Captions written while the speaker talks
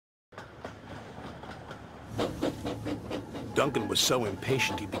Duncan was so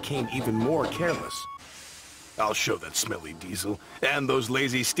impatient he became even more careless. "I'll show that smelly diesel and those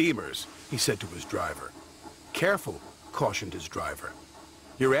lazy steamers," he said to his driver. "Careful," cautioned his driver.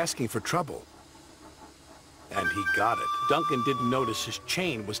 "You're asking for trouble." And he got it. Duncan didn't notice his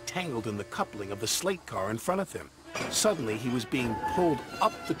chain was tangled in the coupling of the slate car in front of him. Suddenly, he was being pulled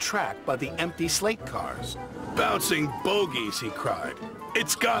up the track by the empty slate cars. "Bouncing bogies," he cried.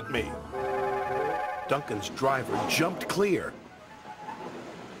 "It's got me!" Duncan's driver jumped clear.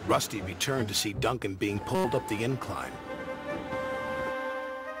 Rusty returned to see Duncan being pulled up the incline.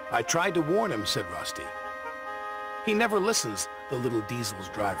 "I tried to warn him," said Rusty. "He never listens," the little diesel's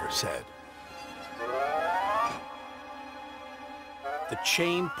driver said. The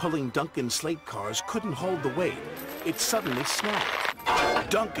chain pulling Duncan's slate cars couldn't hold the weight. It suddenly snapped.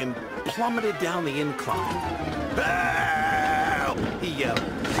 Duncan plummeted down the incline. "Help!" he yelled.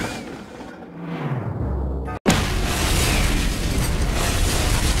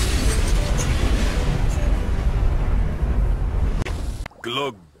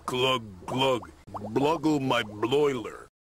 Glug, glug, glug. Bluggle my bloiler.